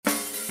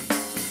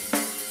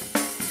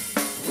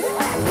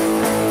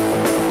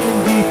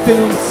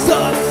film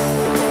sucks.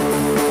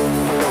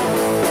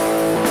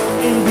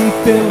 Indie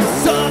film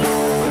sucks.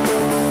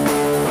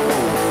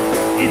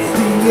 It's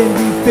the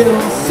Indie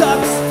Film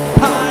Sucks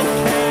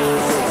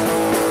podcast.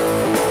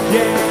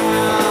 Yeah.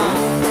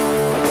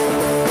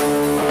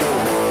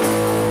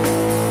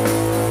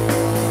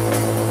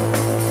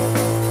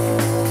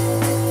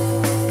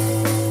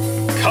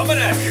 Coming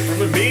at you from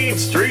the mean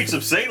streets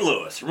of St.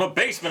 Louis, from a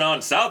basement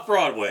on South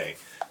Broadway,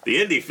 the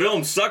Indie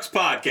Film Sucks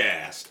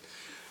podcast.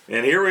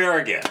 And here we are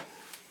again.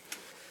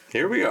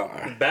 Here we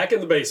are. Back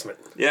in the basement.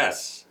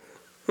 Yes.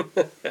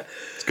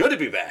 It's good to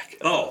be back.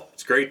 Oh,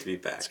 it's great to be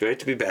back. It's great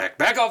to be back.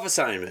 Back off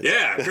assignment.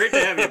 Yeah, great to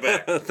have you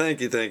back.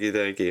 Thank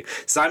you.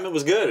 Assignment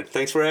was good.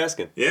 Thanks for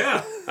asking.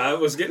 Yeah. I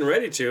was getting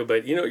ready to,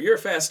 but you know, you're a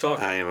fast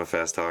talker. I am a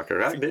fast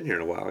talker. I haven't been here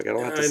in a while. I got a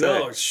lot to I say.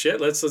 know.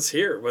 Shit, let's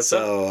hear. What's up?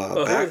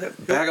 So,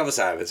 back off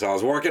assignment. So I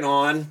was working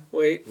on...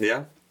 Wait,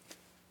 Yeah?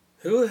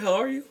 who the hell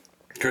are you?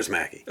 Chris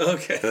Mackey.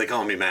 Okay. They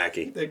call me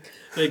Mackey.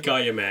 They call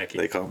you Mackie.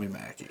 They call me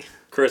Mackey.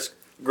 Chris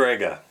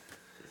Grega.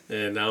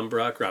 And I'm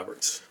Brock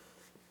Roberts.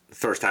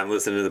 First time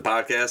listening to the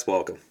podcast,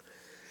 welcome.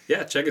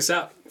 Yeah, check us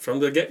out from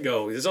the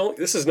get-go.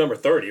 This is number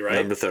 30, right?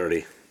 Number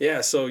 30.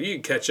 Yeah, so you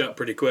can catch up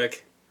pretty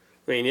quick.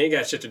 I mean, you ain't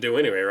got shit to do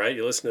anyway, right?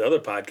 You listen to other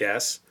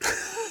podcasts.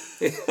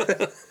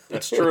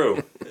 That's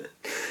true.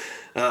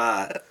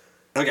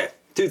 Okay,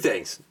 two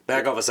things.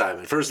 Back off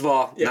assignment. First of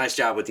all, Yeah. nice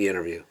job with the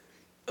interview.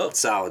 Oh.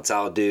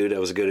 Solid dude.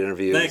 That was a good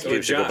interview. Thank you.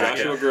 People should go back.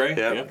 Joshua Gray.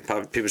 Yeah,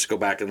 people should go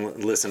back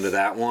and listen to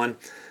that one.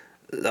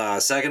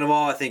 Second of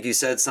all, I think you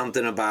said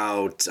something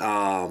about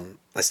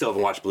I still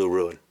haven't watched Blue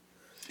Ruin.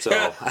 So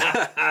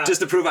just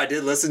to prove I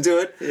did listen to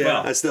it,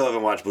 Yeah. I still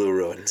haven't watched Blue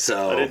Ruin.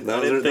 So didn't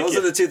those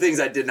are the two things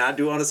I did not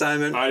do on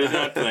assignment. I did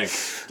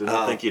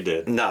not think you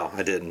did. No,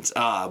 I didn't.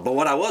 But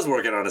what I was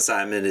working on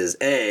assignment is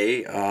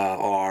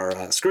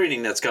our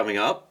screening that's coming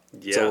up.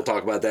 Yeah. So we'll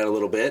talk about that a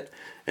little bit.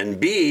 And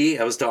B,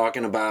 I was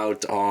talking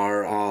about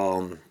our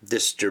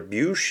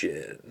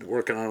distribution,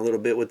 working on a little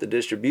bit with the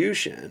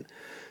distribution.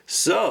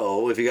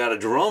 So if you got a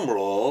drum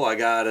roll, I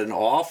got an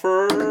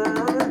offer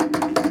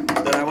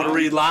that I want to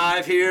read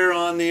live here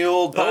on the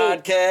old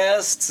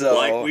podcast. So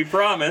Like we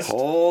promised.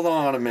 hold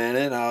on a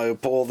minute. I'll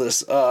pull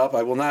this up.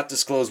 I will not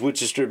disclose which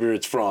distributor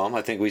it's from.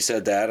 I think we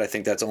said that. I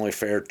think that's only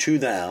fair to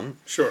them.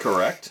 Sure.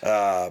 Correct.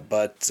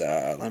 But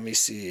let me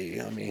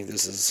see. I mean,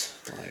 this is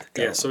like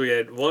Yeah, so we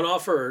had one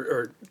offer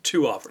or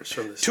two offers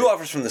from this. two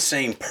offers from the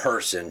same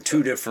person,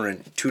 two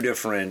different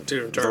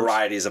terms.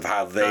 varieties of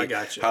how they I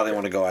got you.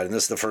 want to go at it. And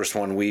this is the first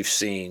one we've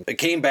seen. It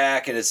came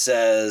back and it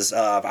says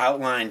I've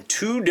outlined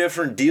two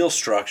different deal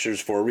structures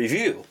for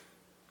review.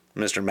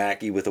 Mr.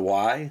 Mackey with a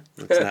Y.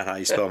 That's not how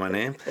you spell my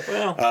name.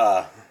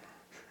 Well,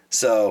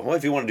 So,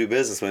 if you want to do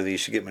business with me, you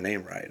should get my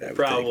name right. I would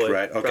Probably. think,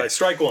 right? Okay. Probably.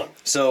 Strike one.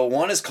 So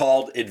one is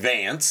called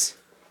Advance,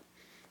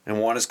 and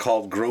one is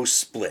called Gross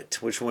Split.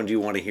 Which one do you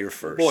want to hear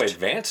first? boy,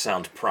 advance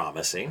sounds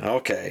promising.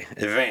 Okay,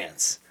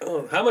 Advance.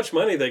 Oh, how much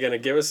money are they going to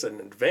give us in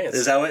advance?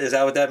 Is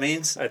that what that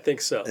means? I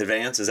think so.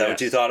 Advance? Is that what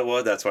you Yes. thought it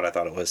was? That's what I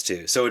thought it was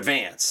too. So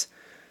Advance,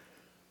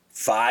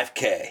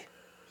 $5K.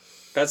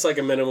 That's like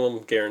a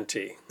minimum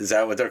guarantee. Is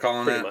that what they're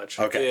calling Pretty that? much.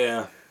 Okay.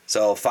 Yeah.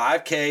 So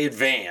 $5K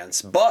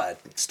advance, but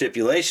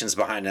stipulations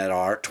behind that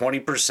are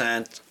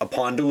 20%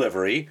 upon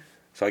delivery.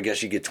 So I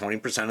guess you get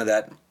 20% of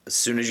that as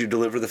soon as you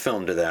deliver the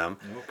film to them.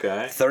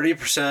 Okay.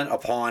 30%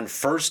 upon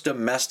first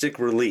domestic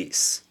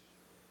release.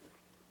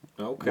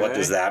 Okay. What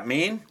does that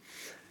mean?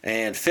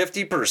 And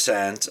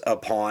 50%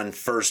 upon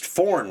first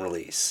foreign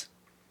release.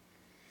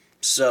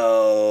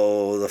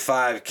 So the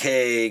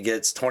 5K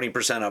gets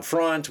 20% up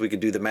front. We could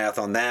do the math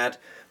on that.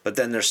 But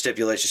then there's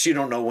stipulations. You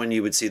don't know when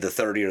you would see the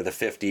 30 or the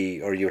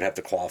 50, or you would have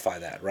to qualify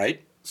that,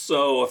 right?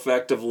 So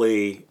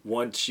effectively,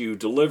 once you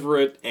deliver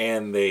it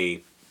and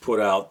they put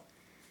out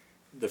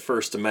the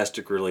first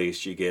domestic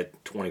release, you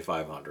get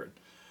 $2,500,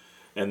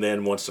 and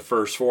then once the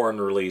first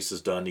foreign release is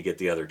done, you get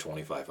the other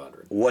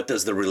 $2,500. What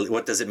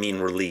does it mean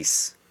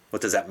release?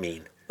 What does that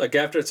mean? Like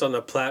after it's on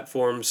the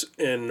platforms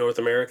in North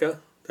America,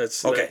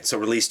 that's Okay, so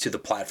release to the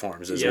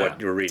platforms is Yeah. what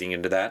you're reading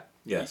into that?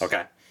 Yes.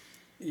 Okay.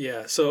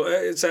 Yeah, so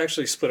it's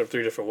actually split up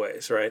three different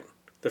ways, right?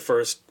 The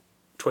first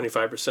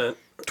 25%.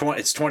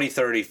 It's 20,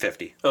 30,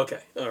 50. Okay,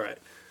 all right.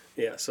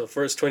 Yeah, so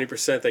first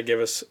 20% they give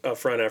us up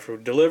front after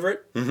we deliver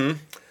it. Mm-hmm.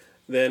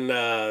 Then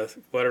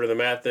whatever the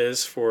math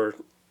is for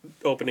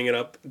opening it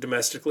up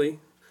domestically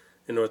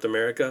in North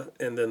America,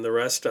 and then the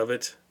rest of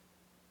it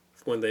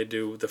when they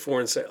do the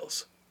foreign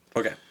sales.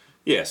 Okay.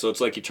 Yeah, so it's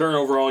like you turn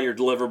over all your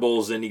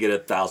deliverables, then you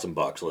get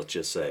 $1,000, let's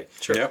just say.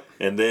 Sure. Yep.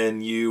 And then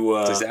you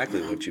That's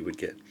exactly what you would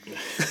get.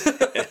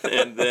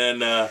 and then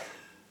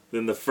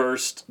the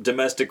first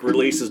domestic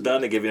release is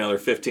done, they give you another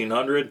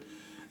 $1,500,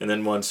 and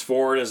then once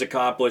foreign is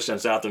accomplished and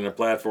it's out there on their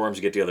platforms,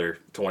 you get the other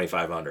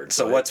 $2,500.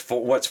 So what's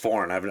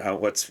foreign?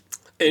 What's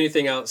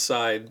Anything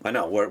outside. I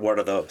know. What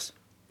are those?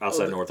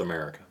 outside North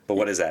America? But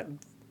what is that?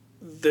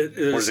 Where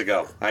does it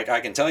go? I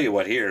can tell you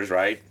what here's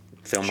right.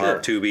 Film Sure.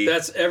 Hub, Tubi.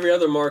 That's every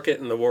other market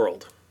in the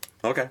world.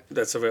 Okay.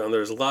 That's available.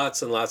 There's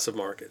lots and lots of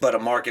markets. But a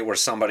market where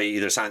somebody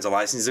either signs a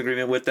licensing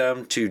agreement with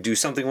them to do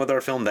something with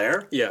our film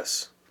there?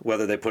 Yes.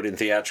 whether they put in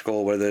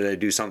theatrical, whether they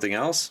do something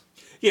else.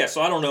 Yeah,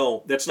 so I don't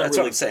know. That's What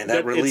I'm saying.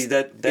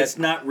 It's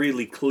not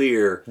really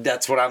clear.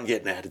 That's what I'm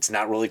getting at. It's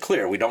not really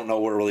clear. We don't know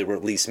what early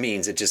release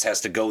means. It just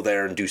has to go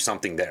there and do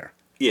something there.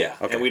 Yeah,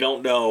 Okay. and we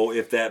don't know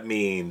if that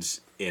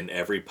means in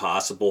every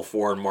possible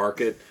foreign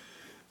market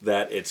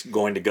that it's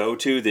going to go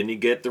to, then you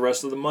get the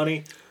rest of the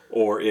money,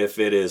 or if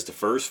it is the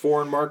first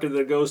foreign market that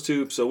it goes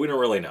to. So we don't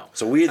really know.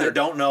 So we either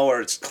don't know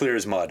or it's clear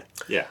as mud.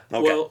 Yeah.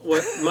 Okay. Well,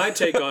 what my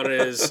take on it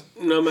is,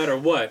 no matter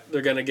what,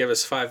 they're going to give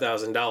us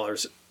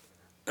 $5,000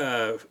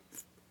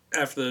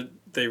 after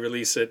they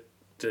release it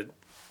to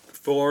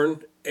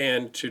foreign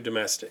and to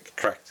domestic.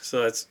 Correct.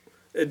 So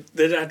they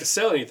didn't have to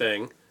sell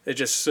anything. It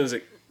just as soon as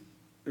it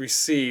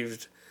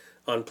received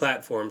on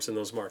platforms in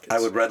those markets. I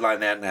would redline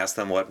that and ask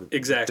them what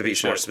Exactly.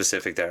 to be more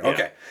specific there.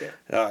 Okay.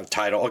 Yeah.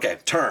 Title. Okay.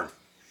 Term.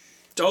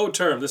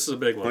 Term. This is a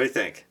big one. What do you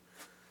think?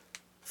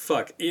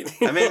 Fuck.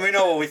 I mean, we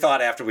know what we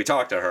thought after we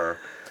talked to her.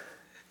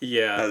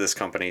 Yeah. This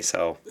company.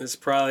 So It's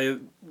probably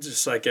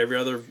just like every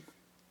other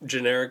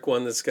generic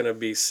one that's going to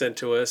be sent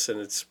to us, and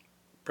it's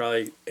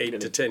probably 8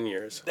 to 10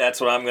 years. That's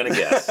what I'm going to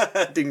guess.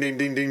 ding, ding,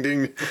 ding, ding,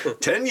 ding.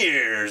 10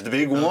 years. The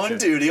big 1,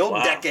 2. The old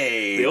Wow.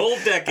 decade. The old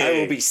decade. I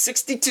will be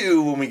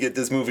 62 when we get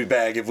this movie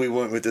back if we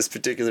went with this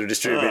particular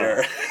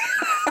distributor.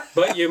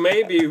 But you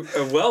may be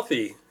a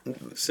wealthy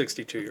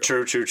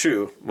 62-year-old.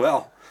 True.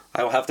 Well,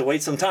 I will have to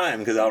wait some time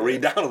because I'll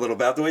read down a little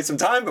bit. I have to wait some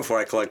time before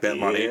I collect that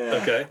money. Yeah.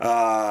 Okay.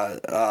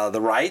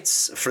 The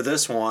rights for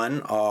this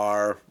one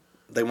are,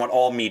 they want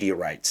all media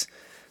rights.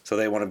 So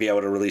they want to be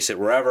able to release it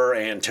wherever,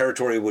 and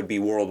territory would be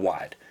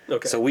worldwide.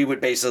 Okay. So we would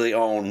basically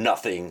own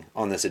nothing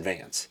on this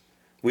advance.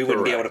 We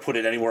wouldn't be able to put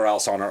it anywhere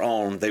else on our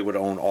own. They would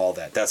own all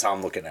that. That's how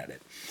I'm looking at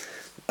it.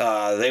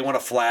 They want a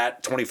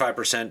flat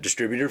 25%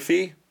 distributor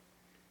fee.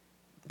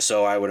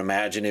 So I would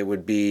imagine it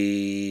would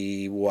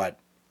be, what,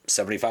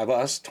 75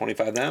 us,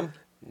 25 them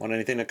on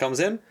anything that comes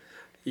in?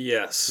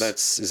 Yes.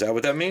 Is that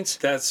what that means?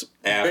 That's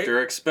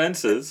After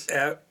expenses. So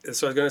I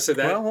was going to say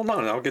that. Well, hold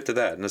on. I'll get to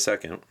that in a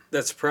second.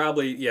 That's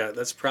probably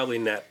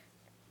net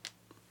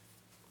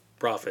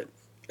profit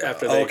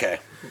after they. Okay.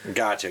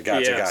 Gotcha.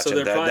 So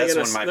they're probably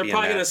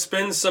going to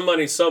spend some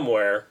money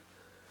somewhere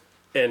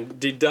and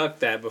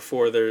deduct that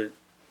before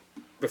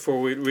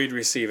we'd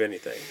receive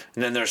anything.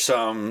 And then there's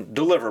some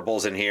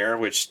deliverables in here,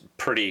 which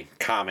pretty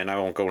common. I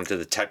won't go into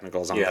the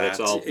technicals on that.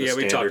 That's all the we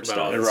standard talked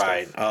about all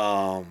stuff.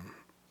 that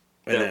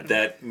Right.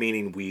 That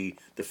meaning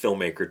the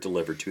filmmaker,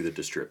 delivered to the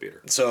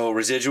distributor. So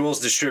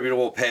residuals, distributor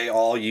will pay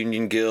all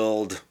Union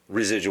Guild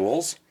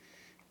residuals.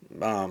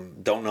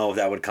 Don't know if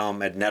that would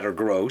come at net or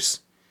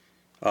gross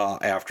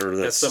after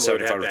the That's something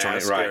we'd 75 have or to 20.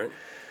 ask,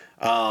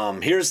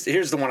 Right.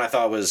 Here's the one I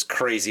thought was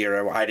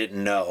crazier. I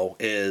didn't know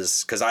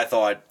is because I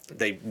thought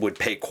they would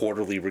pay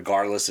quarterly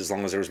regardless as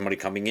long as there was money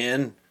coming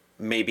in,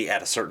 maybe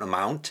at a certain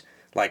amount.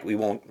 Like we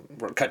won't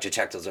cut your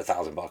check till there's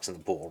 $1,000 in the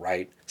pool,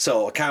 right?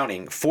 So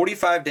accounting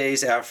 45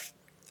 days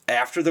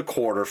after the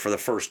quarter for the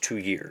first 2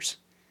 years.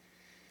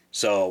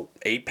 So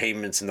 8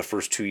 payments in the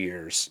first 2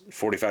 years,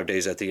 45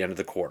 days at the end of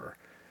the quarter.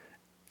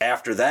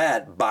 After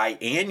that,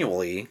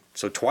 biannually,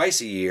 so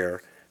twice a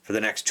year for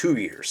the next 2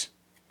 years.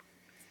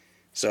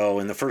 So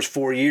in the first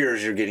 4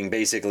 years, you're getting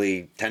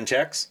basically 10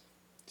 checks.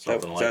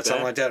 Something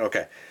like that.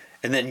 Okay.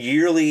 And then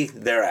yearly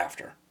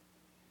thereafter.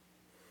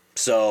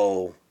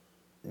 So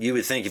you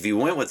would think if you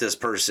went with this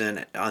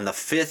person on the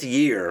 5th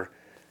year,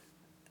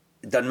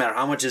 it doesn't matter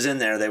how much is in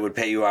there, they would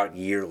pay you out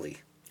yearly.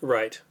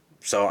 Right.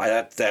 So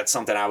that's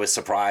something I was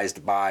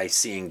surprised by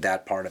seeing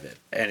that part of it,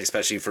 and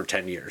especially for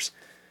 10 years.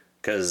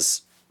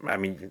 Because, I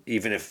mean,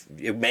 even if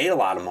you made a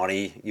lot of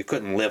money, you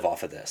couldn't live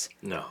off of this.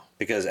 No.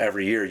 Because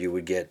every year you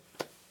would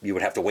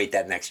have to wait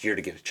that next year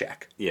to get a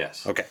check.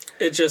 Yes. Okay.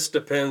 It just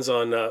depends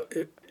on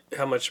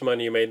how much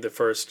money you made the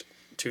first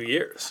 2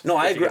 years. No,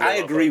 I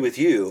agree with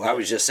you. I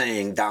was just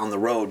saying down the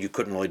road you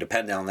couldn't really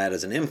depend on that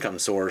as an income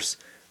source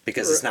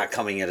because it's not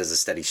coming in as a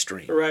steady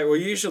stream. Right. Well,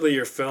 usually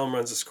your film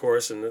runs its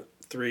course in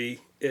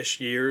 3-ish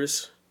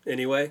years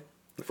anyway.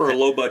 For a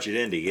low budget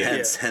indie,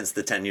 yeah. Hence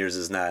the 10 years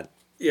is not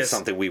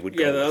something we would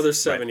go Yeah, the with. other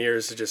 7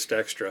 years is just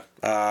extra.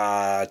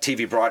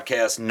 TV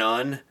broadcast,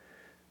 none.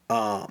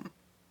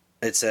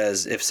 It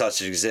says if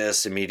such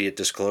exists, immediate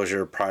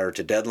disclosure prior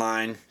to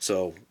deadline.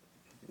 So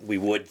we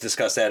would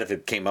discuss that if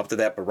it came up to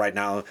that, but right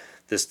now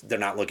they're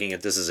not looking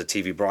at this as a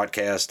TV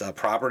broadcast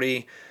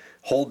property.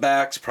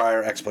 Holdbacks,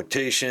 prior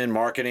exploitation,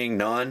 marketing,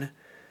 none.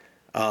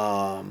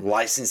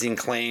 Licensing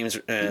claims,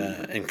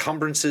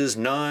 encumbrances,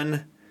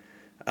 none.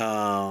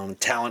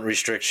 Talent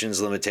restrictions,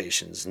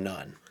 limitations,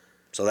 none.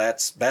 So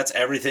that's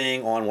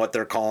everything on what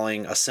they're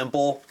calling a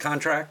simple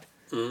contract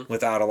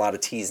without a lot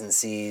of T's and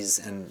C's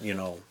and,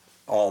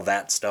 all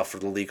that stuff for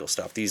the legal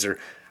stuff. These are,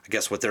 I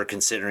guess, what they're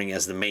considering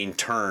as the main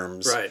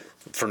terms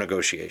for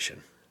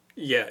negotiation.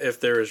 Yeah, if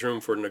there is room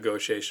for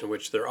negotiation,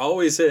 which there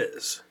always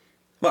is.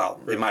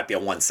 Well, it might be a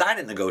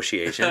one-sided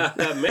negotiation,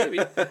 Maybe.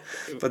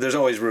 but there's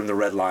always room to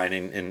redline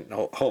and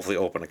hopefully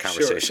open a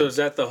conversation. Sure. So is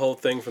that the whole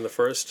thing from the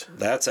first?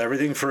 That's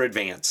everything for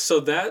advance.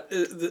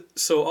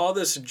 So all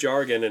this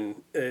jargon,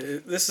 and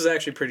this is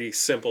actually pretty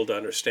simple to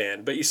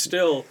understand, but you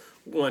still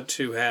want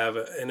to have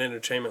an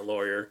entertainment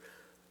lawyer.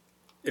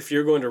 If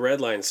you're going to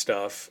redline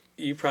stuff,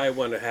 you probably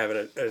want to have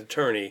an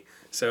attorney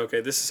say, okay,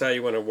 this is how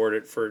you want to word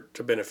it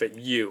to benefit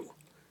you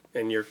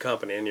and your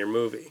company and your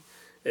movie,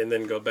 and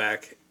then go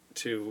back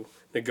to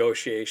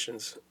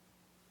negotiations,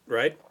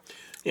 right?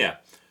 Yeah,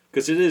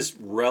 because it is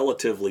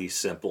relatively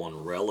simple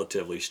and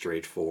relatively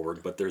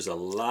straightforward, but there's a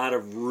lot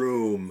of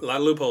room. A lot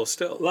of loopholes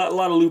still. A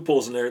lot of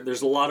loopholes in there.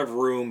 There's a lot of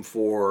room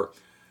for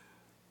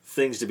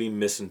things to be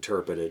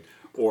misinterpreted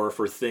or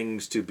for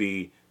things to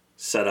be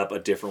set up a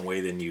different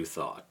way than you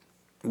thought.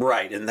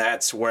 Right, and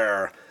that's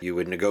where you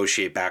would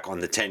negotiate back on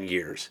the 10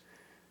 years.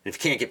 If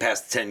you can't get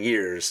past the 10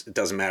 years, it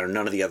doesn't matter.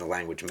 None of the other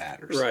language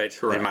matters. Right.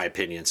 Correct. In my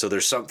opinion. So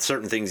there's some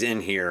certain things in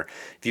here,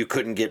 if you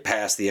couldn't get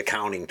past the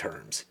accounting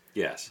terms.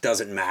 Yes. It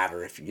doesn't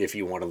matter if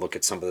you want to look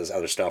at some of this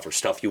other stuff or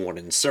stuff you want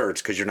to insert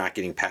because you're not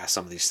getting past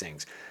some of these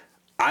things.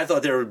 I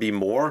thought there would be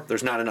more.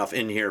 There's not enough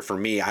in here for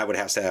me. I would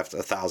have to have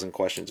 1,000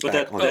 questions But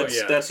back on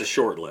that. that's a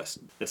short list.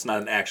 It's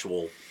not an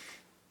actual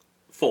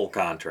full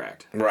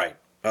contract. Right.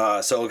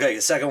 The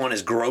second one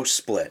is gross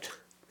split.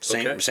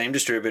 Same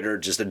distributor,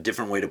 just a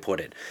different way to put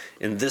it.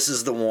 And this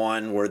is the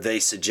one where they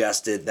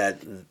suggested that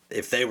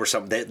if they were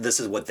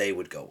this is what they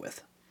would go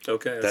with.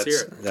 Okay, let's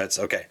hear it. That's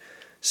okay.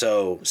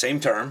 So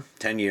same term,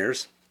 10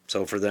 years.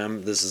 So for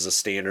them, this is a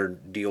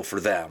standard deal for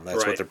them.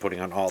 That's what they're putting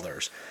on all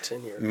theirs.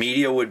 10 years.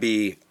 Media would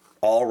be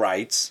all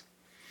rights,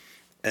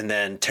 and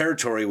then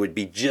territory would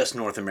be just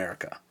North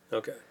America.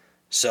 Okay.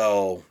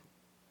 So,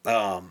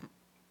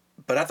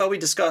 but I thought we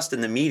discussed in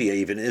the media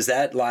even, is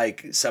that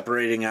like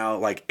separating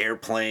out like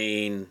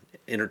airplane,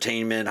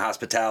 entertainment,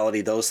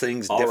 hospitality, those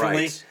things All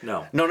differently? rights.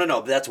 No.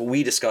 No. That's what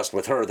we discussed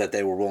with her, that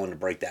they were willing to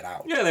break that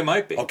out. Yeah, they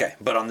might be. Okay,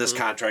 but on this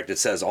contract it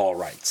says all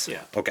rights.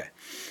 Yeah. Okay.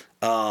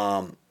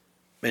 And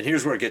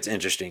here's where it gets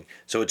interesting.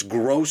 So it's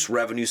gross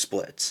revenue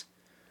splits.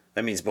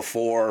 That means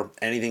before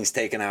anything's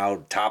taken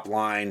out, top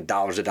line,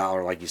 dollars a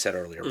dollar, like you said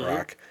earlier,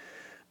 Brock.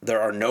 There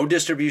are no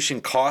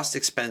distribution cost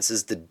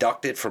expenses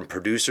deducted from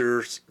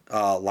producers,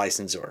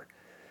 licensor.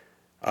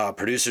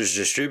 Producers,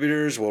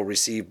 distributors will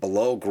receive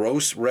below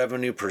gross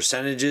revenue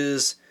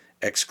percentages,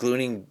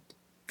 excluding,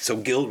 so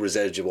guild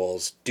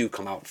residuals do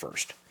come out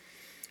first.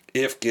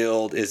 If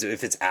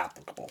it's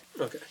applicable.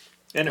 Okay.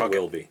 And it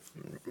will be.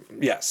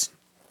 Yes.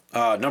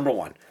 Number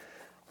one,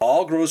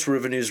 all gross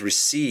revenues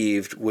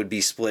received would be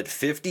split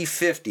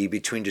 50-50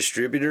 between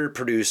distributor and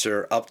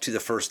producer up to the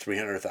first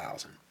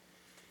 $300,000.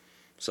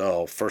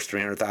 So first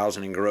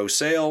 $300,000 in gross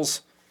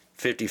sales,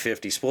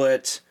 50-50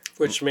 split.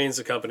 Which means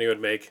the company would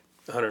make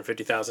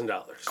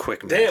 $150,000.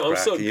 Quick math, Damn, I'm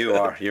Brock. so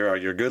good.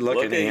 You're good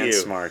looking Look at and you.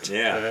 smart.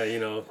 Yeah. I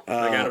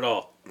got it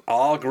all.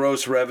 All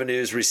gross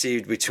revenues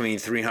received between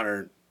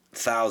 $300,000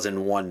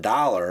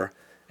 $1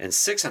 and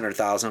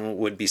 $600,000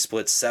 would be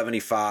split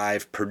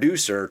 75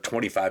 producer,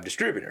 25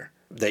 distributor.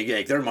 They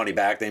make their money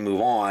back, they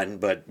move on,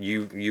 but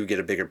you get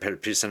a bigger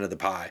percent of the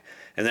pie.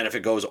 And then if it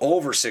goes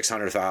over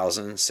 $600,000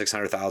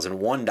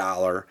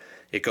 $1,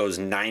 it goes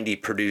 90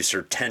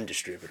 producer, 10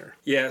 distributor.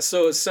 Yeah,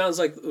 so it sounds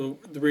like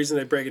the reason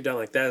they break it down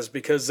like that is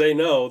because they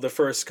know the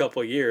first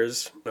couple of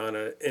years on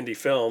an indie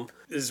film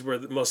is where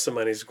most of the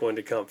money is going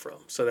to come from.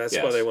 So that's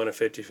why they want a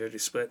 50-50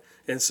 split.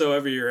 And so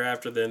every year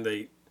after, then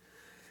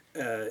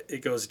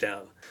it goes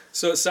down.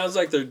 So it sounds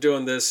like they're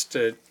doing this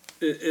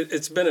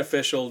it's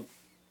beneficial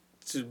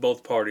to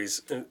both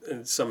parties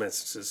in some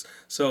instances.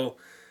 So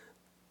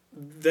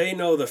they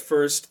know the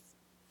first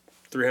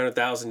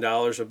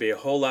 $300,000 would be a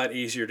whole lot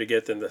easier to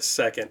get than the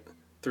second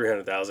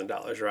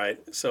 $300,000,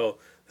 right? So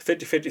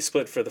 50-50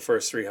 split for the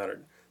first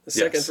 300. The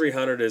second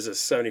 300 is a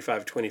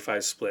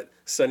 75-25 split.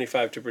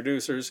 75 to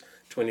producers,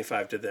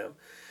 25 to them.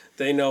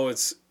 They know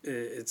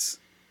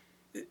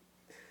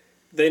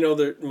they know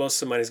that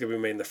most of the money is going to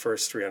be made in the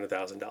first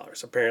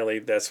 $300,000. Apparently,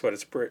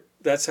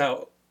 that's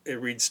how it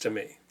reads to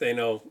me. They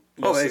know.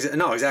 No,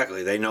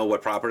 exactly. They know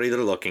what property they're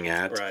looking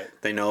at. Right.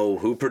 They know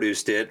who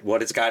produced it,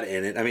 what it's got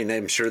in it. I mean,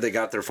 I'm sure they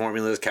got their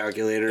formulas,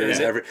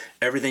 calculators,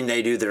 everything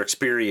they do, their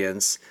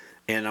experience,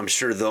 and I'm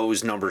sure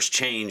those numbers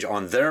change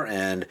on their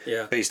end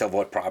based on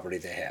what property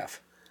they have.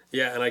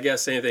 Yeah, and I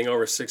guess anything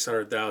over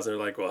 $600,000, they're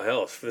like, well,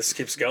 hell, if this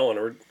keeps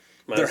going,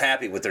 they're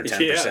happy with their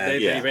 10%.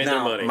 They made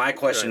their money. My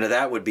question to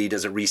that would be,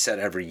 does it reset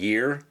every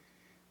year?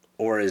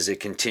 Or is it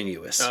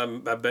continuous? I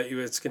bet you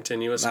it's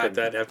continuous, but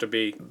that'd have to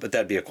be... But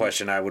that'd be a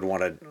question I would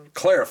want to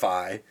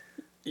clarify.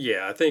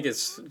 Yeah, I think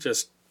it's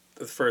just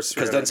the first...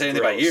 Because it doesn't say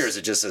anything about years,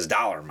 it just says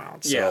dollar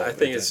amounts. Yeah, so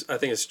I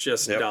think it's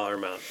just dollar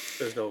amount.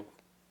 There's no...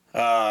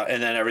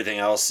 and then everything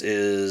else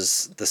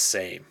is the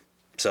same.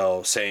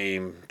 So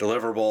same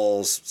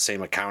deliverables,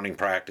 same accounting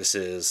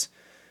practices,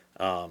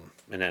 and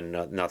then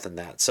nothing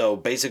that. So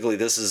basically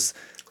this is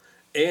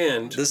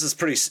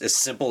pretty as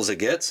simple as it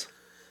gets.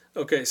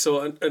 Okay,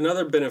 so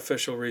another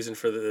beneficial reason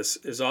for this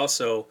is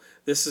also,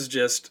 this is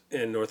just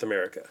in North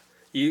America.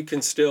 you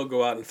can still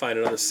go out and find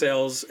another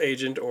sales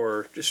agent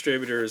or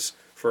distributors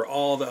for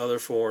all the other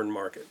foreign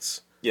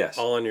markets. Yes.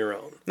 All on your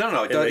own.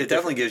 No, it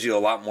definitely gives you a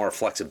lot more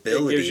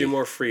flexibility. It gives you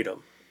more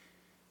freedom.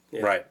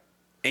 Yeah. Right.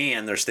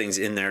 And there's things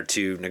in there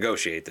to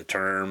negotiate, the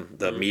term,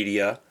 the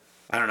media.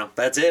 I don't know.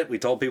 That's it. We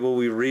told people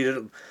we read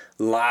it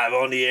live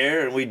on the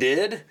air, and we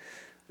did.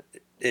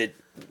 It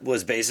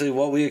was basically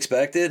what we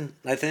expected,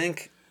 I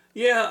think.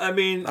 Yeah, I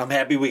mean, I'm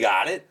happy we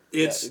got it.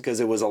 It's because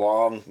it was a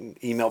long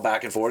email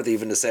back and forth,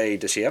 even to say,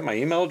 does she have my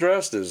email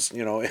address? Does,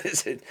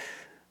 is it?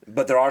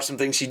 But there are some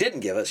things she didn't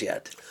give us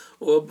yet.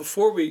 Well,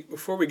 before we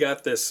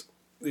got these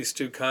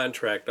two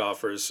contract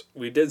offers,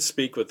 we did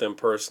speak with them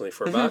personally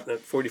for about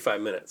 45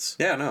 minutes.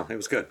 Yeah, no, it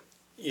was good.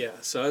 Yeah,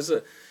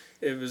 so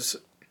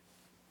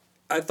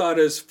I thought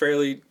it was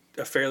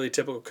a fairly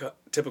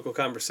typical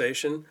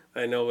conversation.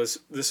 I know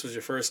this was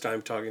your first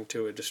time talking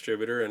to a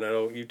distributor, and I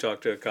know you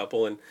talked to a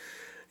couple, and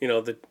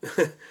the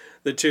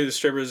the two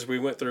distributors we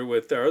went through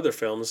with our other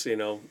films,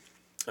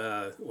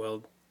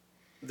 well,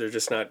 they're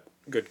just not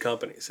good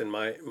companies in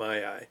my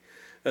eye.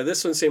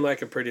 This one seemed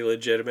like a pretty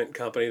legitimate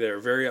company. They were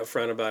very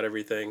upfront about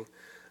everything.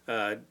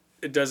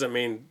 It doesn't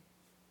mean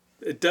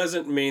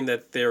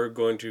that they're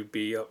going to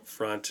be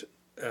upfront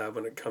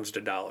when it comes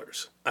to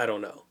dollars. I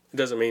don't know. It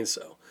doesn't mean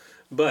so.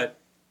 But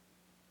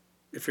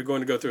if you're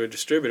going to go through a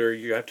distributor,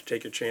 you have to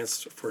take your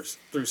chance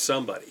through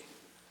somebody.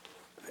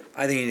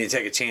 I think you need to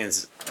take a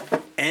chance.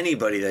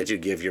 Anybody that you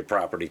give your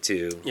property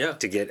to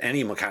get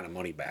any kind of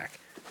money back,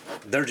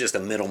 they're just a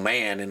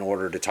middleman in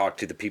order to talk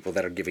to the people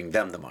that are giving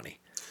them the money.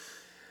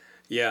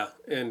 Yeah,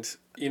 and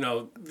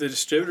the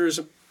distributors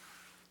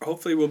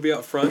hopefully will be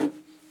up front.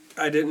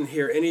 I didn't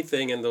hear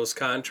anything in those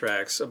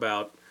contracts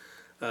about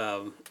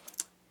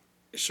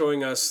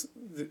showing us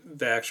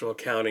the actual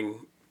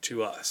accounting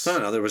to us.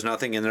 No, there was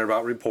nothing in there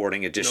about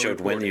reporting. It just showed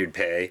reporting. when you'd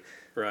pay.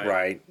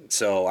 Right.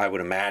 So I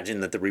would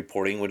imagine that the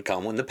reporting would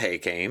come when the pay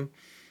came.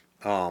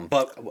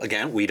 But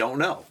again, we don't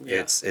know. Yeah.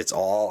 It's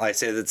all, I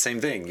say the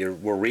same thing.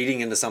 We're reading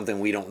into something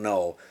we don't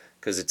know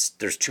because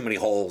there's too many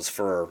holes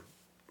for.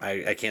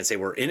 I can't say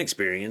we're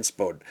inexperienced,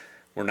 but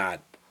we're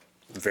not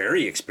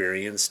very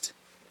experienced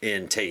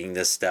in taking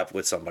this step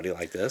with somebody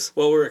like this.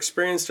 Well, we're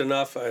experienced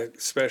enough,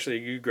 especially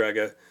you, Greg.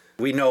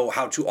 We know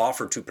how to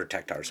offer to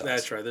protect ourselves.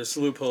 That's right. There's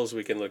loopholes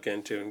we can look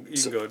into, and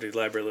you can go to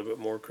elaborate a little bit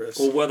more, Chris.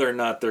 Well, whether or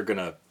not they're going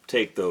to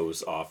take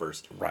those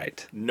offers,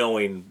 right?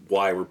 Knowing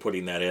why we're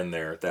putting that in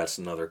there, that's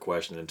another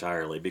question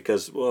entirely.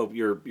 Because, well,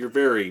 you're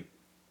very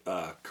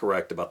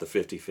correct about the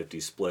 50-50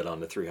 split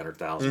on the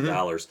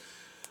 $300,000.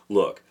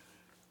 Look,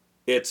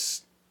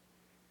 it's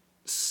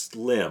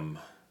slim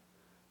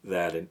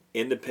that an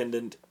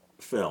independent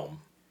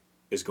film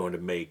is going to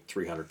make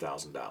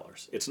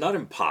 $300,000. It's not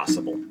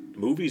impossible.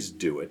 Movies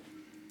do it,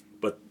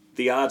 but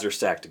the odds are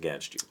stacked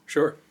against you.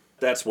 Sure.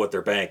 That's what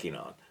they're banking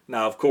on.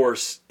 Now, of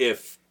course,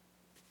 if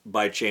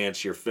by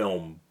chance your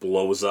film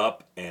blows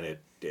up and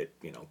it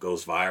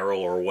goes viral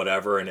or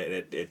whatever, and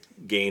it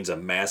gains a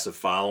massive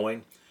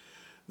following,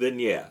 then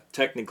yeah,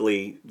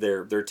 technically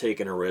they're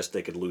taking a risk.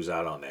 They could lose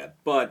out on that.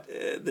 But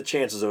the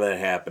chances of that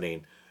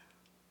happening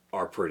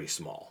are pretty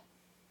small.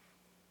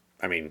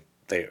 I mean,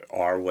 they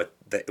are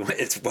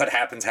it's what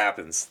happens.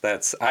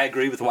 I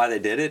agree with why they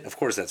did it. Of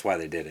course, that's why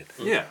they did it.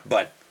 Yeah.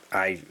 But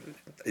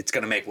it's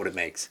going to make what it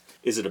makes.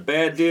 Is it a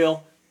bad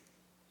deal?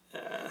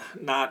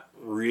 Not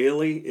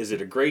really. Is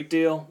it a great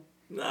deal?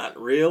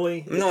 Not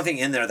really. The only thing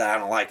in there that I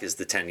don't like is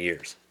the 10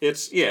 years.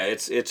 It's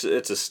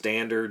a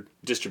standard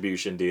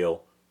distribution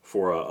deal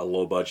for a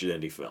low budget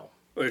indie film,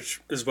 which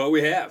is what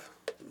we have.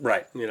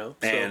 Right.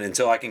 And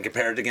until I can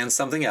compare it against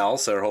something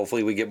else, or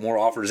hopefully we get more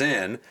offers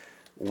in,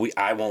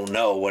 I won't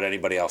know what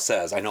anybody else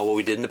says. I know what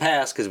we did in the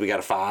past because we got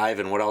a 5,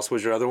 and what else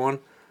was your other one?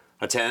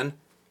 A 10?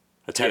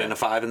 A 10 and a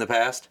 5 in the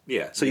past?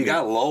 Yeah. So you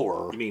got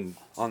lower. You mean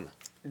on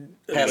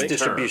past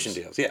distribution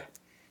deals? Yeah,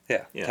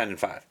 10 and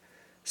 5.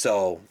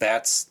 So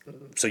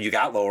you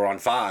got lower on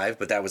 5,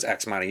 but that was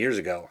X amount of years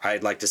ago.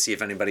 I'd like to see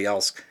if anybody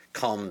else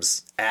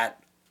comes at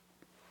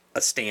a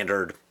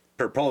standard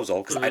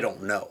proposal because I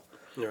don't know.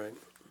 Right.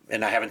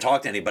 And I haven't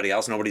talked to anybody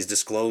else. Nobody's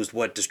disclosed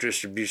what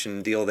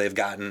distribution deal they've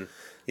gotten.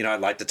 I'd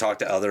like to talk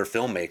to other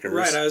filmmakers.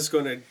 Right, I was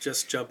going to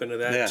just jump into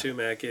that too,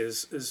 Mac.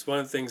 Is one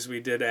of the things we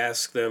did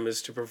ask them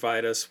is to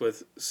provide us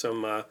with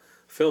some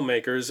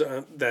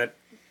filmmakers that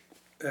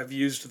have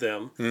used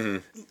them.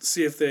 Mm-hmm.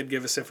 See if they'd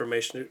give us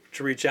information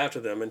to reach out to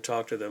them and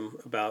talk to them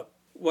about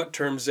what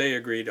terms they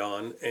agreed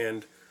on,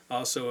 and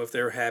also if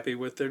they're happy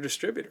with their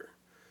distributor.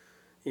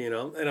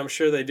 And I'm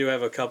sure they do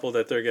have a couple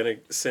that they're going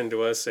to send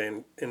to us,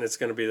 and it's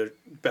going to be their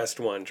best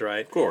ones,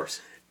 right? Of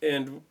course.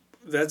 And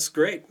that's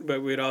great,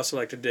 but we'd also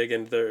like to dig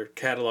into their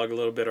catalog a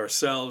little bit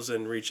ourselves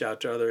and reach out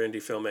to other indie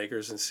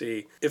filmmakers and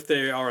see if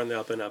they are on the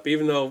up and up.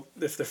 Even though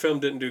if the film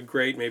didn't do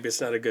great, maybe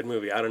it's not a good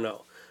movie. I don't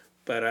know.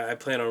 But I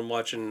plan on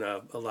watching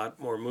a lot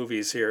more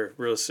movies here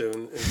real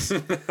soon,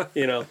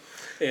 and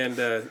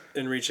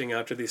reaching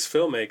out to these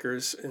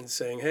filmmakers and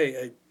saying,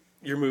 hey,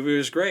 your movie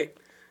was great.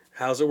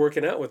 How's it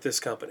working out with this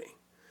company?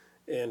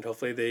 And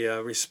hopefully they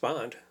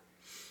respond.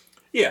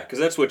 Yeah, because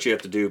that's what you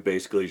have to do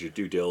basically is your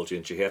due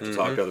diligence. You have to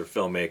talk to other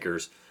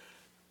filmmakers.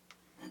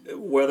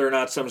 Whether or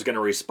not someone's going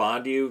to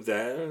respond to you,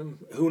 then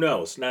who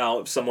knows? Now,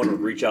 if someone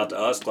would reach out to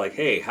us like,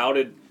 hey, how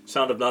did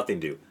Sound of Nothing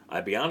do?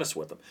 I'd be honest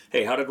with them.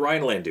 Hey, how did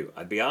Rhineland do?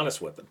 I'd be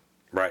honest with them.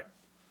 Right.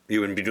 You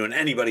wouldn't be doing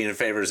anybody any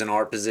favors in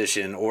our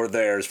position or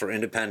theirs for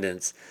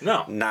independence.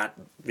 No. Not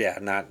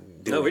doing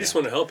No, we just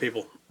want to help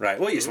people. Right.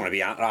 Well, you just want to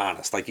be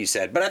honest, like you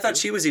said. But I thought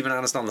she was even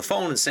honest on the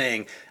phone and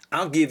saying,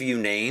 I'll give you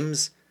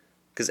names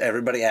because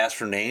everybody asked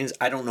for names.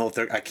 I don't know if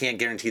I can't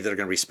guarantee they're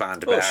going to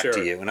respond back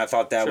to you. And I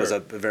thought that was a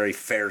very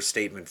fair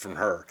statement from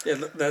her.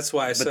 Yeah, that's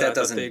why I said that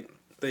doesn't.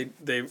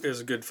 It was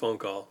a good phone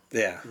call.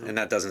 Yeah, and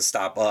that doesn't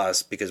stop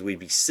us because we'd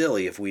be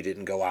silly if we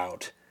didn't go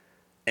out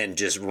and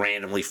just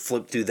randomly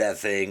flip through that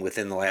thing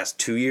within the last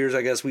 2 years,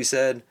 I guess we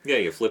said. Yeah,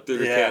 you flip through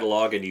the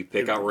catalog and you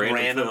pick out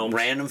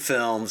random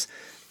films.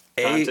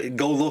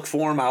 Go look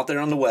for them out there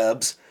on the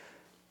webs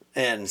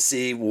and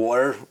see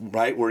where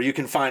you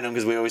can find them,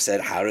 because we always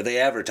said, how do they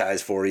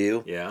advertise for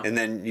you? Yeah. And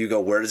then you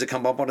go, where does it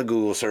come up on a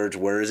Google search?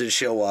 Where does it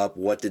show up?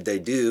 What did they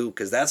do?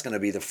 Because that's going to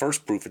be the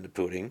first proof in the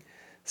pudding.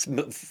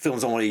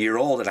 Film's only a year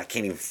old and I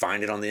can't even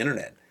find it on the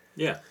internet.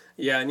 Yeah.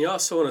 Yeah, and you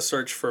also want to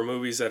search for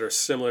movies that are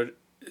similar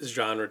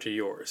genre to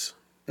yours.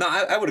 No,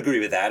 I would agree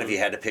with that if you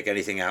had to pick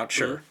anything out.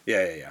 Sure.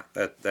 Yeah.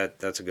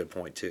 That's a good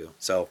point too.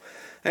 So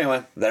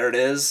anyway, there it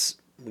is.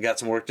 We got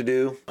some work to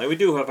do. And we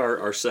do have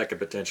our second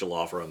potential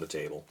offer on the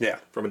table. Yeah.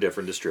 From a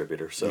different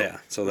distributor. So yeah.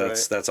 So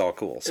that's all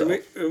cool. So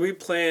we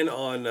plan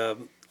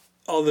on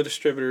all the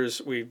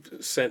distributors we've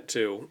sent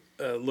to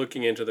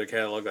looking into their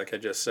catalog, like I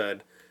just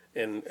said,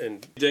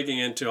 and digging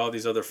into all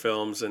these other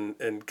films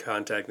and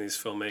contacting these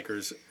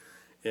filmmakers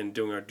and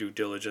doing our due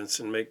diligence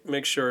and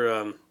make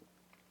sure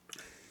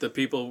the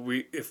people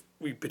if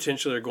we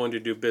potentially are going to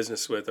do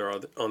business with are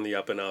on the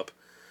up and up,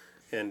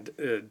 and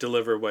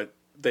deliver what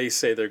they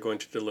say they're going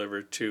to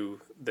deliver to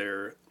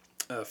their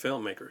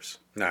filmmakers.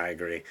 No, I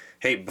agree.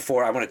 Hey,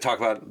 before I want to talk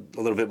about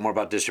a little bit more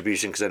about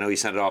distribution, because I know you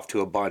sent it off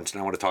to a bunch,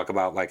 and I want to talk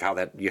about like how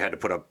that you had to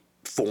put a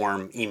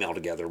form email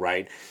together,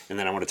 right? And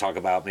then I want to talk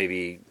about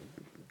maybe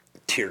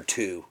tier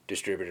 2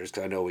 distributors,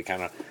 because I know we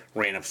kind of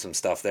ran up some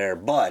stuff there.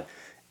 But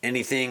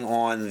anything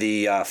on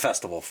the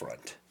festival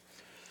front?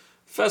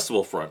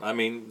 Festival front. I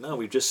mean, no,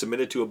 we've just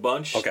submitted to a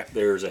bunch. Okay.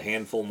 There's a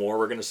handful more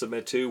we're going to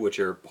submit to, which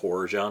are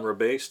horror genre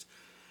based.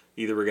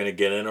 Either we're going to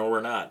get in or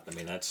we're not. I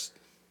mean, that's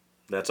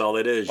all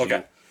it is.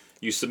 Okay.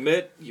 You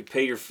submit, you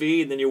pay your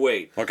fee, and then you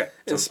wait. Okay.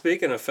 And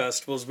speaking of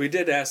festivals, we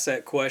did ask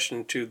that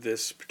question to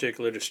this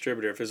particular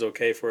distributor if it's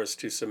okay for us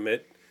to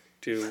submit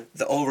to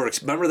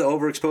remember the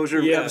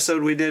overexposure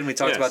episode we did? We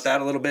talked about that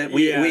a little bit.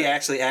 We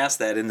actually asked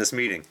that in this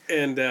meeting.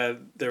 And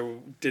there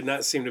did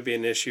not seem to be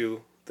an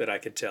issue that I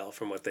could tell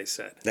from what they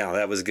said. No,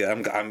 that was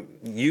good.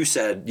 You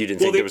said you didn't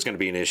think there was going to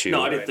be an issue.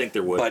 No, I didn't think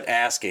there would. But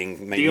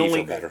asking made me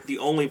feel better. The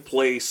only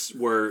place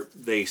where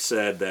they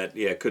said that,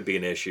 it could be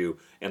an issue,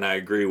 and I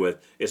agree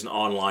with, is an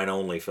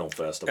online-only film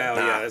festival. Oh,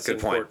 yeah, that's good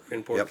point.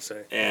 Important to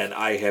say. And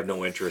I have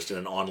no interest in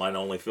an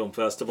online-only film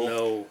festival.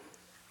 No.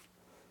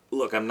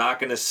 Look, I'm not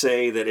going to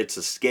say that it's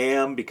a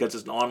scam because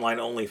it's an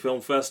online-only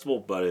film festival,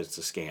 but it's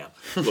a scam.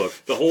 Look,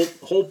 the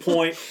whole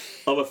point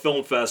of a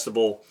film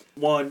festival,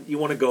 one, you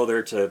want to go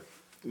there to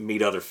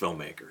meet other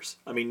filmmakers.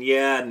 I mean,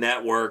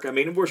 network. I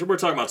mean, we're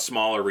talking about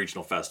smaller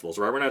regional festivals,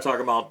 right? We're not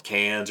talking about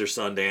Cannes or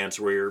Sundance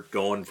where you're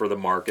going for the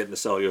market and to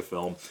sell you a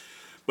film.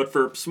 But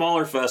for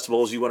smaller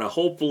festivals, you want to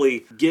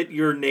hopefully get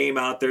your name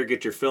out there,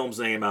 get your film's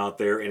name out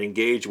there, and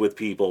engage with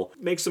people,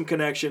 make some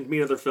connections,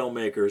 meet other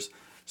filmmakers.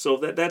 So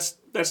that's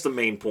the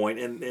main point.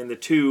 And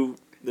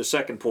the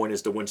second point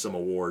is to win some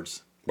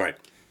awards. Right.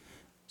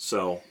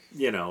 So,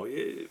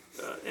 an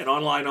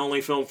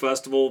online-only film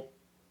festival,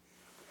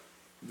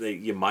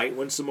 you might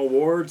win some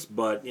awards,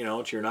 but,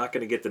 you're not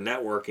going to get the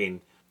networking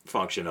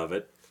function of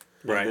it.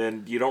 Right. And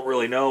then you don't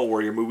really know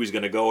where your movie's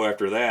going to go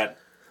after that.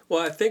 Well,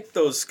 I think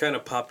those kind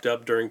of popped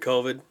up during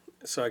COVID,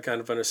 so I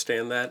kind of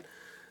understand that.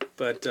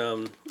 But,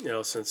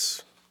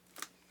 since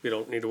we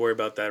don't need to worry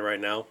about that right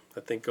now,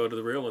 I think go to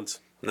the real ones.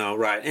 No,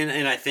 right.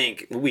 And I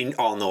think we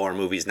all know our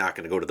movie's not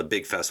going to go to the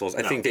big festivals.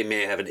 I think they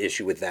may have an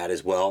issue with that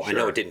as well. Sure. I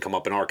know it didn't come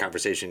up in our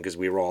conversation because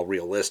we were all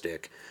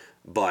realistic.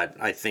 But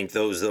I think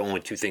those are the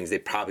only two things they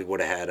probably would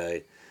have had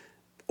a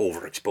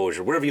overexposure,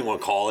 whatever you want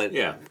to call it,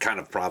 kind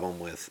of problem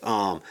with.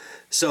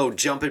 So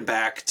jumping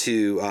back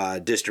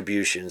to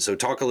distribution. So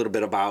talk a little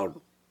bit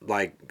about,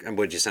 like,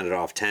 what did you send it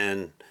off?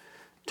 10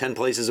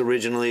 places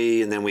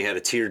originally, and then we had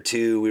a tier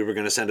 2 we were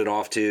going to send it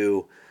off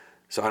to.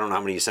 So I don't know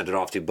how many you sent it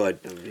off to, but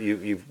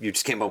you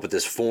just came up with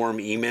this form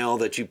email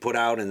that you put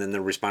out, and then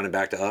they're responding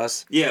back to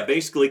us? Yeah,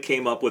 basically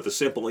came up with a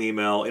simple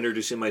email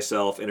introducing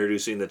myself,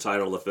 introducing the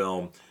title of the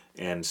film,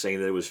 and saying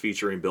that it was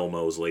featuring Bill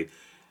Moseley,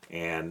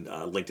 and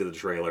link to the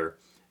trailer.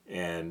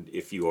 And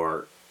if you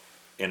are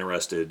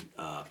interested,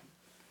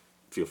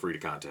 feel free to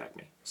contact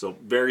me. So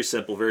very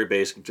simple, very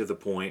basic, to the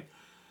point.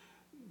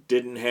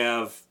 Didn't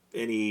have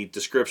any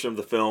description of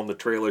the film. The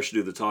trailer should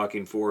do the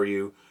talking for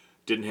you.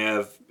 Didn't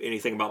have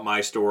anything about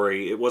my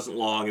story. It wasn't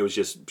long. It was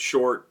just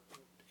short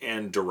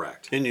and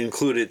direct. And you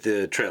included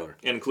the trailer.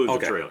 And include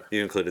the trailer.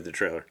 You included the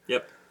trailer.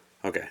 Yep.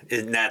 Okay.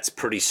 And that's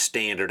pretty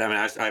standard. I mean,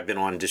 I've been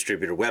on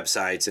distributor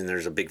websites, and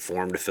there's a big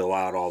form to fill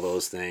out, all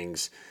those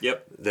things.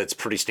 Yep. That's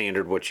pretty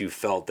standard. What you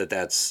felt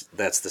that's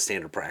the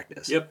standard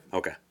practice. Yep.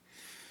 Okay.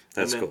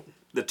 That's cool.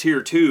 The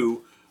tier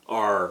 2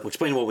 are...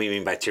 Explain what we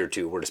mean by tier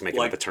 2. We're just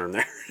making up a term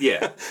there.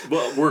 Yeah.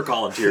 Well, we're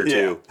calling tier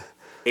 2.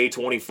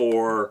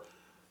 A24,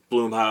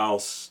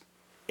 Blumhouse,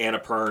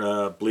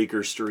 Annapurna,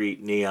 Bleecker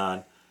Street,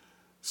 Neon.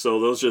 So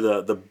those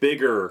are the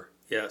bigger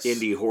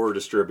indie horror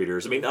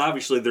distributors. I mean,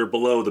 obviously they're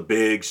below the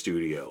big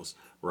studios,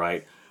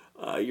 right?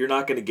 You're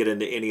not going to get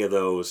into any of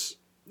those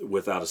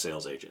without a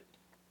sales agent.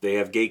 They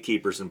have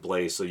gatekeepers in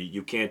place, so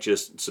you can't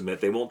just submit.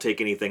 They won't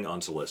take anything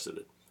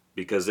unsolicited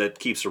because that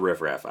keeps the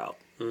riffraff out.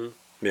 Mm-hmm.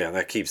 Yeah,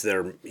 that keeps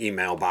their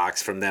email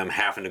box from them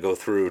having to go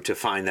through to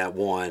find that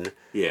one.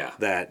 Yeah.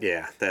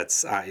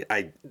 That's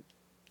I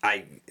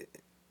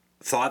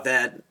thought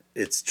that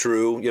it's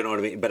true, you know what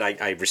I mean? But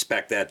I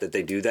respect that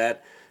they do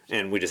that,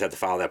 and we just have to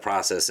follow that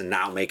process and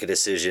now make a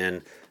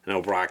decision. I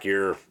know, Brock,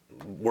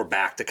 we're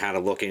back to kind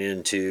of looking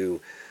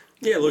into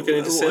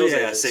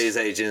sales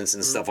agents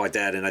and stuff like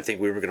that, and I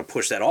think we were going to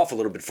push that off a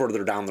little bit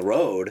further down the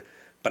road,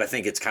 but I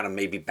think it's kind of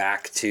maybe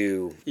back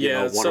to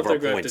one of our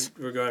points.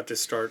 We're going to have to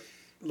start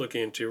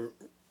looking into,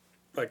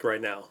 like, right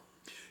now.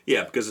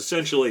 Yeah, because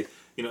essentially,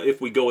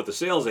 if we go with the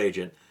sales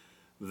agent,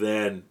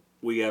 then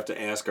we have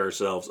to ask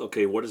ourselves,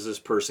 okay, what is this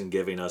person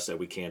giving us that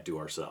we can't do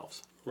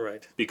ourselves?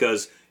 Right.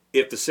 Because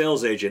if the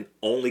sales agent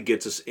only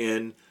gets us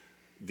in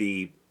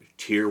the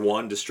tier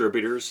 1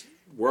 distributors,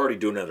 we're already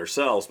doing it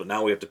ourselves, but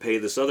now we have to pay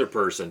this other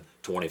person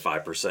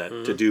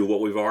 25% to do what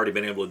we've already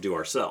been able to do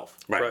ourselves.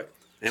 Right.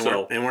 And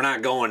we're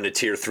not going to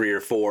tier 3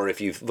 or 4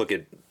 if you look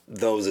at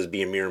those as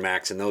being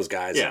Miramax and those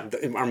guys. Yeah.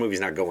 Our movie's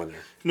not going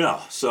there.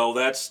 No. So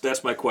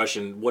that's my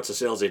question. What's a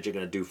sales agent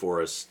going to do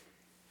for us?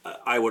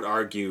 I would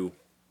argue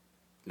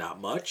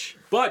not much,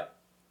 but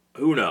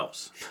who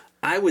knows?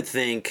 I would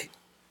think,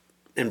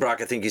 and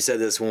Brock, I think you said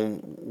this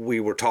when we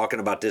were talking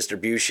about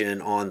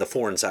distribution on the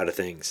foreign side of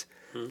things.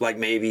 Like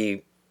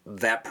maybe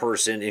that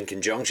person in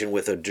conjunction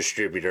with a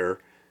distributor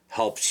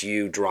helps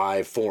you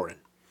drive foreign,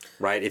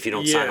 right? If you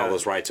don't sign all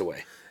those rights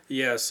away.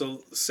 Yeah,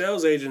 so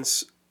sales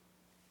agents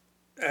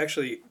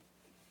actually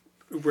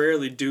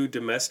rarely do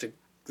domestic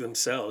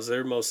themselves.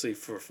 They're mostly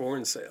for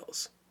foreign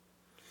sales.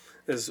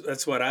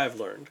 That's what I've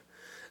learned.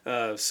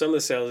 Some of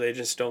the sales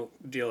agents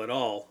don't deal at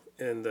all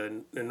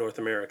in North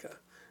America.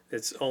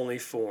 It's only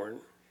foreign.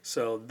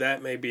 So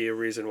that may be a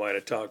reason why to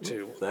talk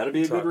to. That'd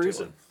be a good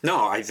reason.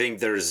 No, I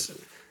think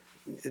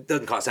it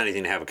doesn't cost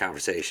anything to have a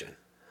conversation.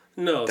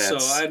 No, so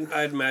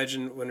I'd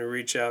imagine when we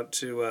reach out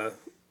to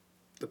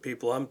the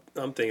people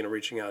I'm thinking of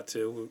reaching out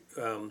to,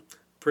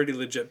 pretty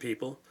legit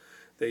people.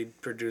 They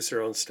produce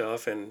their own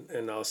stuff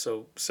and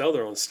also sell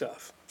their own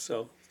stuff.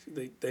 So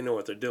they know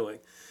what they're doing.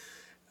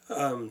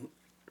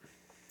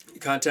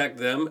 Contact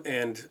them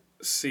and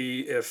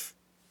see if,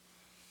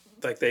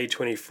 like the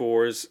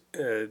A24s,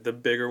 the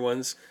bigger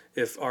ones,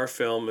 if our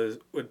film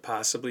would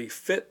possibly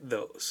fit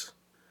those.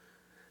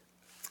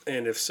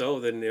 And if so,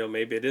 then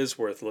maybe it is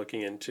worth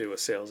looking into a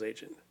sales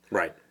agent.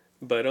 Right.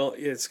 But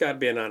it's got to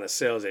be an honest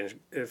sales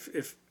agent.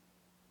 If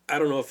I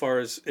don't know if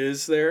ours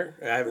is there.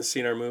 I haven't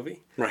seen our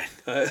movie. Right.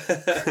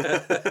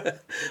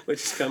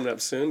 Which is coming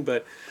up soon.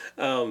 But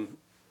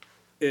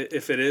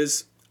if it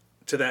is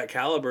to that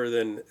caliber,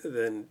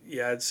 then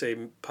yeah, I'd say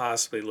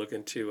possibly look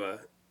into a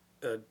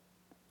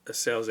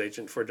sales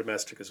agent for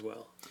domestic as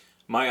well.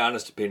 My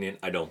honest opinion,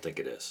 I don't think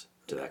it is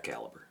to that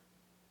caliber.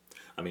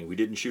 I mean, we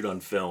didn't shoot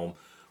on film.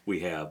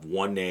 We have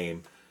one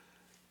name,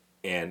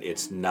 and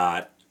it's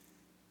not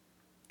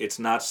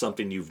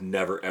something you've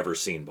never, ever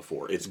seen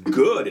before. It's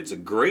good. It's a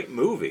great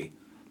movie,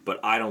 but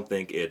I don't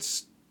think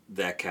it's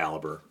that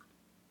caliber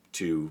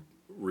to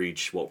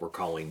reach what we're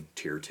calling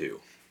tier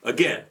 2.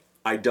 Again,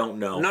 I don't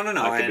know. No.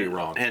 I could be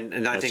wrong.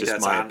 And I think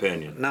that's my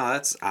opinion. No,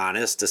 that's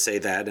honest to say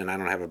that, and I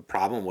don't have a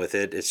problem with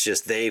it. It's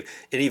just and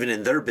even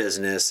in their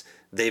business,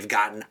 they've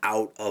gotten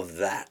out of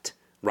that,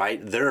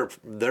 right?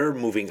 They're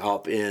moving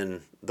up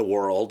in the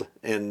world,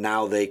 and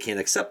now they can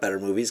accept better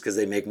movies because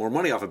they make more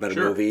money off of better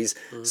movies.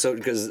 Mm-hmm. So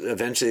because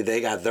eventually they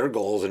got their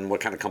goals and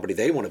what kind of company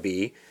they want to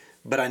be.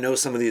 But I know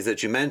some of these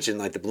that you mentioned,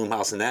 like the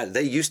Blumhouse and that,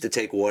 they used to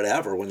take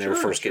whatever when they were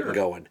first getting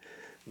going.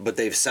 But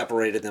they've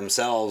separated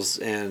themselves,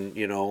 and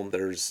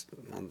there's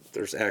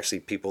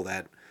actually people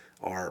that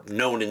are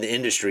known in the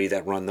industry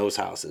that run those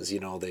houses.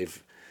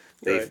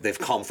 They've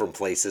come from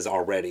places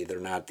already. They're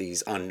not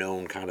these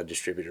unknown kind of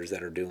distributors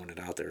that are doing it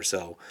out there.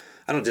 So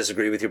I don't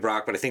disagree with you,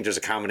 Brock, but I think there's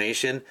a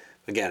combination.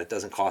 Again, it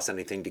doesn't cost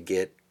anything to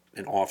get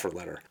an offer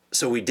letter.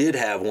 So we did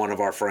have one of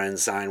our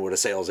friends sign with a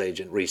sales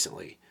agent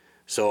recently.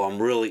 So I'm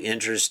really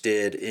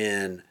interested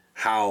in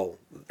how,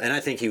 and I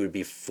think he would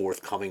be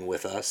forthcoming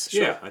with us.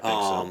 Yeah, I think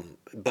so.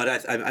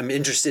 But I'm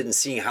interested in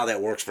seeing how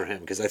that works for him,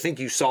 because I think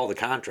you saw the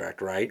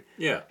contract, right?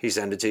 Yeah. He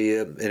sent it to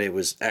you, and it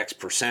was X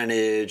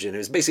percentage, and it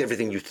was basically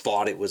everything you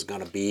thought it was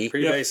going to be.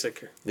 Pretty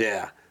basic.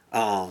 Yeah.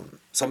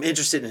 So I'm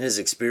interested in his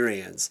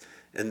experience,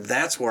 And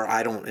that's where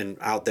I don't, and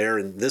out there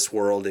in this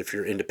world, if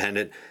you're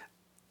independent,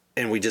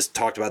 and we just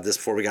talked about this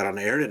before we got on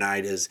the air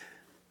tonight, is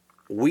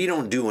we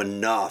don't do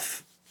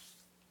enough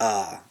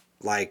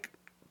like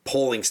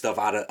pulling stuff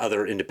out of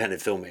other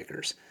independent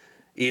filmmakers,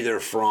 either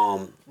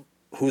from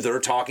who they're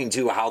talking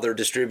to, how they're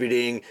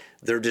distributing,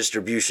 their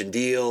distribution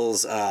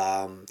deals,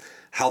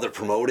 how they're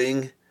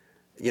promoting.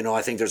 You know,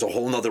 I think there's a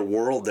whole nother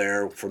world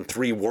there from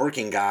 3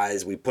 working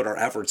guys. We put our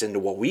efforts into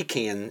what we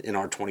can in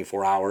our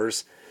 24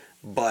 hours,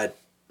 but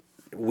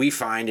we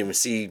find and we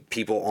see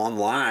people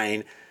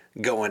online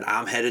going,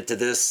 I'm headed to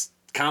this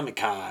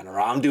Comic-Con, or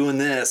I'm doing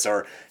this,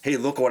 or hey,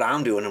 look what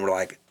I'm doing. And we're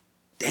like,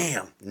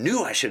 damn,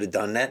 knew I should have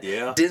done that.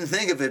 Yeah. Didn't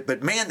think of it,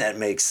 but man, that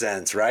makes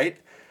sense, right?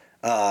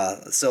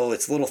 So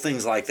it's little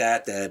things like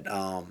that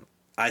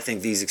I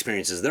think these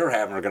experiences they're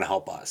having are going to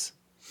help us.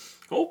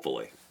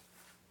 Hopefully.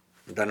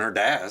 It doesn't hurt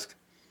to ask.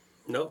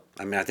 No.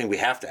 I mean, I think we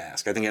have to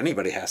ask. I think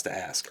anybody has to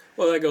ask.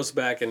 Well, that goes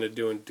back into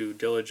doing due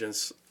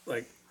diligence,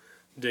 like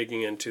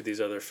digging into these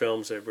other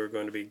films that we're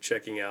going to be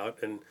checking out,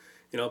 and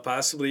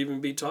possibly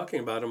even be talking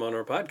about them on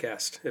our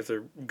podcast if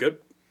they're good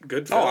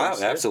films.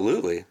 Oh,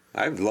 absolutely.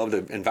 I'd love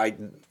to invite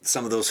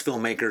some of those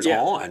filmmakers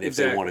on if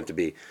they wanted to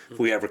be. If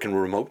we ever can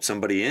remote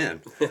somebody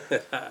in.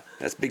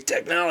 That's big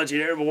technology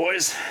there,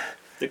 boys.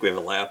 I think we have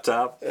a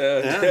laptop. Yeah,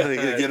 you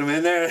can get them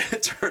in there.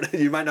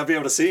 You might not be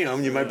able to see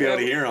them. You might be able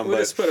to hear them. We'll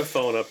but just put a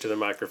phone up to the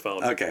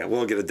microphone. Okay,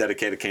 we'll get a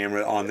dedicated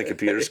camera on the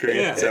computer screen.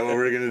 Yeah. Is that what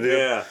we're going to do?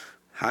 Yeah.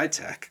 High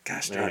tech.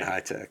 Gosh darn Yeah.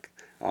 high tech.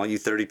 All you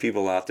 30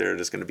 people out there are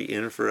just going to be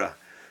in for a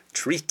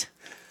treat.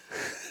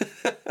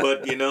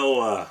 But you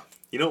know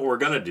what we're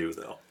gonna do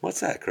though?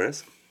 What's that,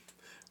 Chris?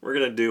 We're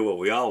gonna do what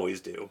we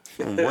always do.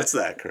 What's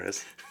that,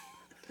 Chris?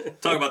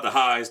 Talk about the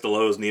highs, the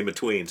lows, and the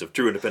in-betweens of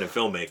true independent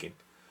filmmaking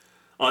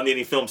on the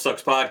Indie Film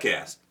Sucks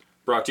podcast.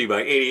 Brought to you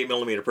by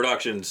 88mm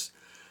Productions.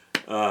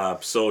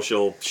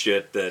 Social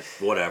shit that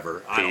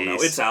whatever. I don't know.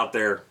 Peace. It's out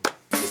there.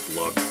 Just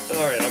look.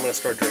 All right, I'm going to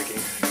start drinking.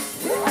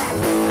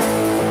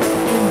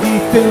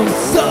 Indie film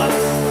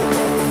sucks.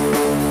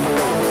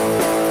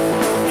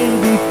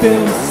 Indie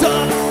film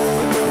sucks.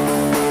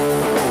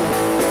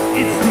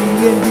 It's the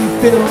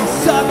Indie Film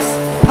Sucks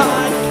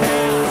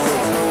podcast.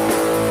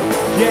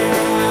 Yeah.